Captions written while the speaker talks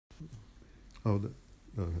Oh,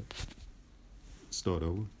 start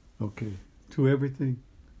over. Okay. To everything.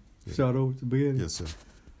 Yeah. Start over at the beginning. Yes, sir.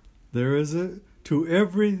 There is to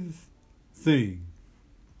everything.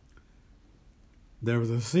 There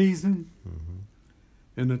was a season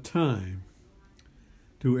and a time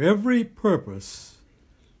to every purpose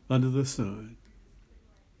under the sun.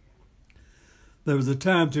 There was a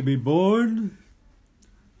time to be born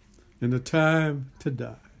and a time to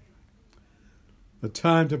die. A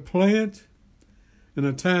time to plant and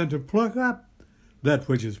a time to pluck up that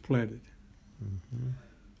which is planted.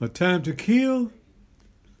 A time to kill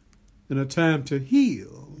and a time to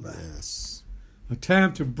heal. Yes. A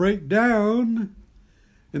time to break down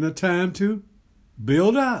and a time to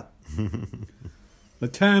build up. A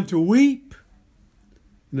time to weep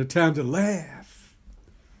and a time to laugh.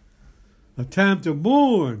 A time to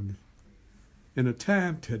mourn and a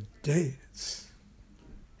time to dance.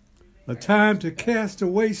 A time to cast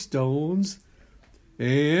away stones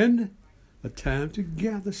and a time to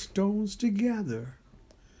gather stones together.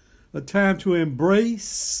 A time to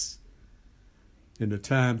embrace and a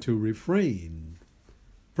time to refrain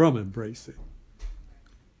from embracing.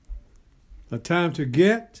 A time to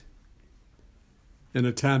get and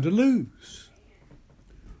a time to lose.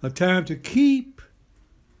 A time to keep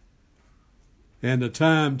and a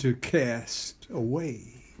time to cast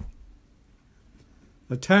away.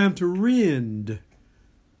 A time to rend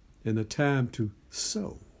and a time to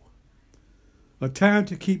sow. A time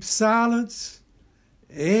to keep silence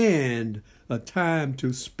and a time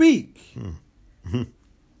to speak. A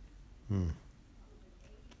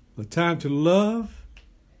time to love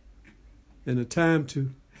and a time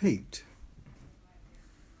to hate.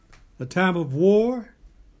 A time of war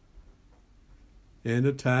and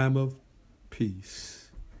a time of peace.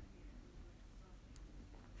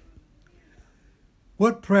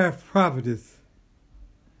 What profit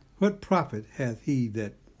hath he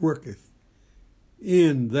that worketh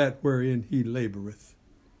in that wherein he laboureth?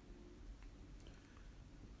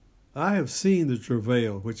 I have seen the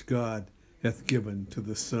travail which God hath given to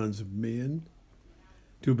the sons of men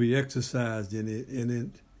to be exercised in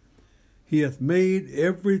it. He hath made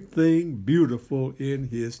everything beautiful in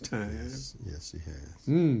his time. Yes, he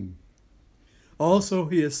has. Also,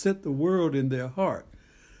 he has set the world in their heart,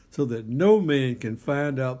 so that no man can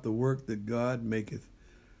find out the work that God maketh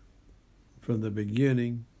from the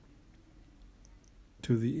beginning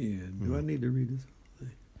to the end. Do I need to read this whole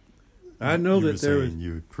thing? I know that there is.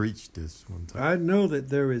 You preached this one time. I know that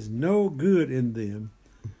there is no good in them,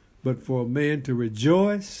 but for a man to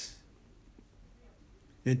rejoice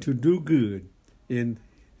and to do good in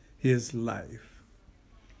his life.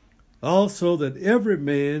 Also, that every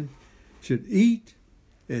man should eat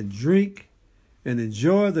and drink and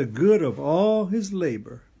enjoy the good of all his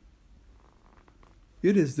labor.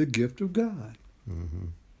 It is the gift of God.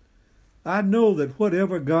 I know that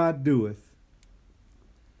whatever God doeth,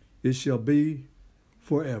 it shall be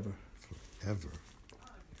forever. Forever.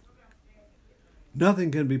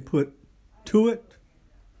 Nothing can be put to it,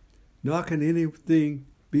 nor can anything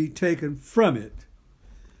be taken from it.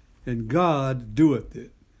 And God doeth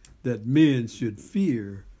it, that men should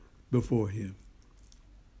fear before him.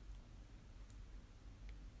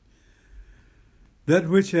 That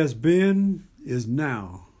which has been is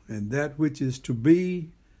now, and that which is to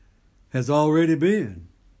be has already been.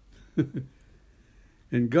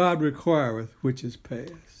 And God requireth which is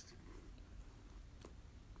past.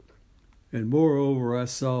 And moreover, I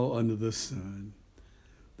saw under the sun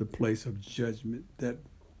the place of judgment, that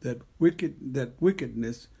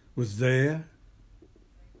wickedness was there,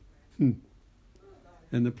 and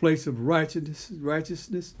the place of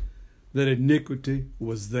righteousness, that iniquity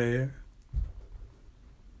was there.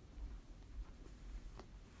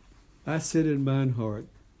 I said in mine heart,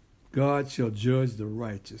 God shall judge the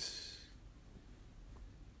righteous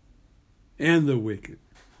and the wicked,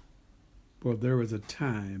 for there is a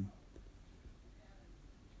time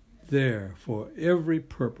there for every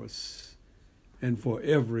purpose and for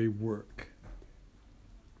every work.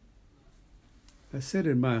 I said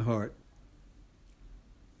in my heart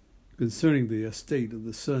concerning the estate of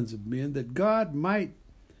the sons of men, that God might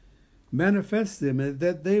manifest them, and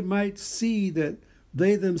that they might see that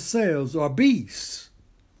they themselves are beasts.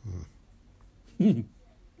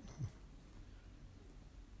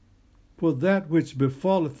 For that which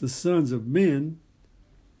befalleth the sons of men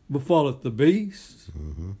befalleth the beasts.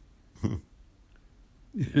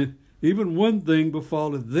 Even one thing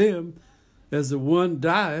befalleth them, as the one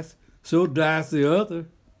dieth, so dieth the other.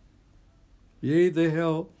 Yea, they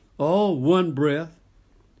have all one breath,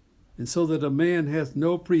 and so that a man hath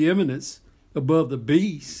no preeminence above the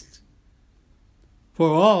beast, for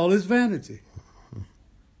all is vanity.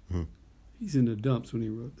 He's in the dumps when he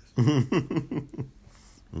wrote this.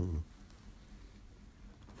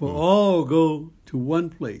 For all go to one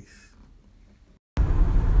place.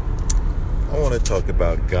 I want to talk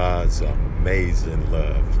about God's amazing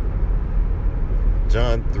love.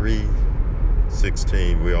 John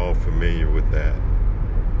 3:16, we're all familiar with that.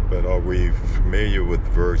 But are we familiar with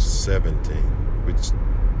verse 17,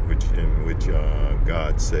 in which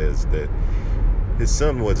God says that his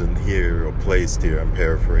son wasn't here or placed here, I'm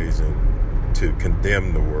paraphrasing, to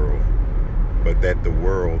condemn the world, but that the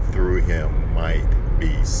world through him might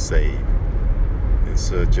be saved. It's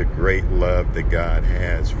such a great love that God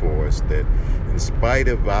has for us, that in spite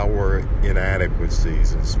of our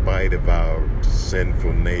inadequacies, in spite of our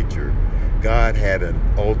sinful nature, God had an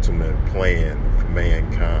ultimate plan for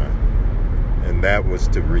mankind, and that was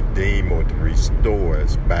to redeem or to restore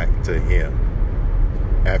us back to him.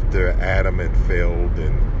 After Adam had failed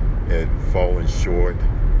and had fallen short,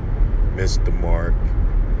 missed the mark,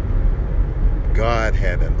 God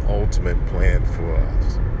had an ultimate plan for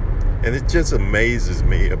us. And it just amazes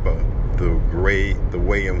me about the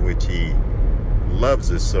way in which he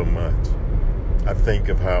loves us so much. I think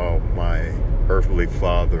of how my earthly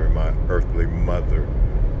father and my earthly mother,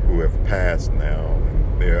 who have passed now,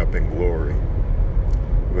 and they're up in glory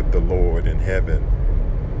with the Lord in heaven,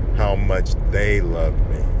 how much they loved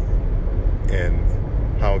me, and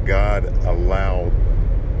how God allowed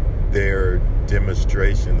their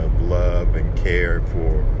demonstration of love and care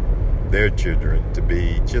for their children to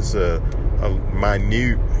be just a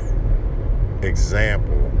minute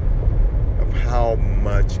example of how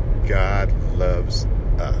much God loves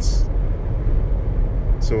us.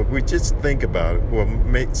 So if we just think about it, well,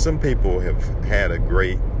 some people have had a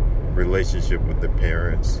great relationship with their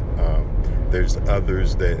parents. There's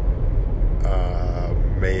others that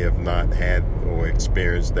may have not had or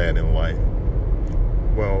experienced that in life.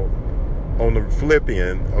 Well, on the flip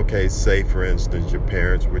end, okay, say for instance your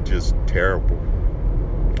parents were just terrible,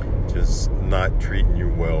 just not treating you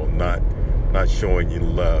well, not showing you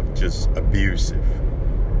love, just abusive.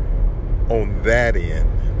 On that end,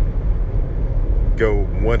 go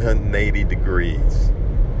 180 degrees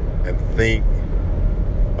and think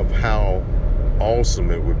of how awesome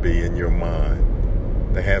it would be in your mind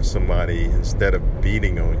to have somebody, instead of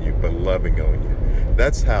beating on you, but loving on you.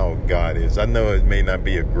 That's how God is. I know it may not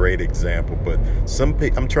be a great example, but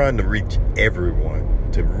I'm trying to reach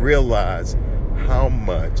everyone to realize how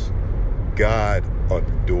much God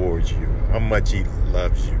adores you, how much he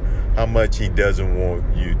loves you, how much he doesn't want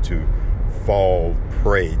you to fall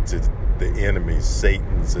prey to the enemy,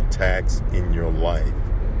 Satan's attacks in your life.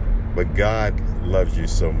 But God loves you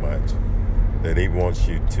so much that he wants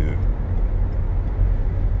you to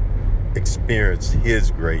experience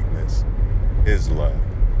his greatness, his love,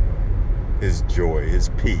 his joy, his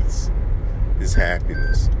peace, his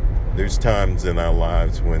happiness. There's times in our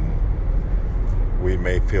lives when we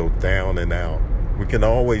may feel down and out. We can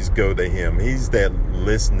always go to him. He's that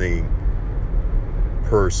listening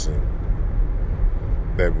person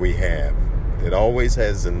that we have, that always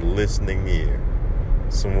has a listening ear,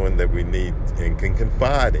 someone that we need and can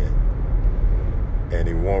confide in. And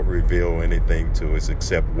he won't reveal anything to us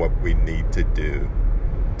except what we need to do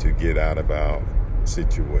to get out of our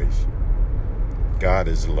situation. God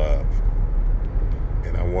is love.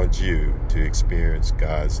 And I want you to experience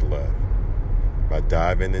God's love by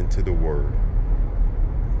diving into the Word.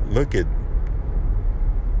 Look at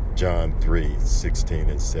John 3:16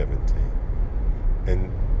 and 17.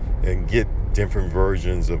 And get different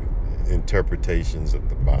versions of interpretations of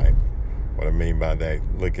the Bible. What I mean by that,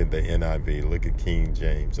 look at the NIV, look at King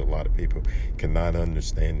James. A lot of people cannot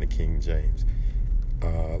understand the King James.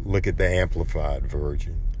 Look at the Amplified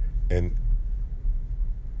Version. And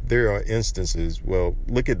there are instances, well,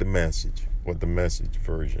 look at the Message, what the Message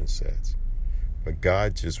version says. But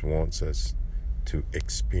God just wants us to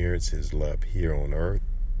experience his love here on earth,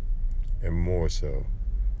 and more so,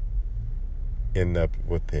 end up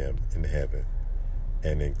with him in heaven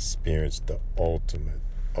and experience the ultimate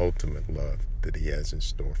love that he has in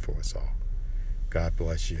store for us all. God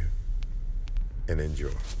bless you and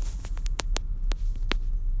enjoy.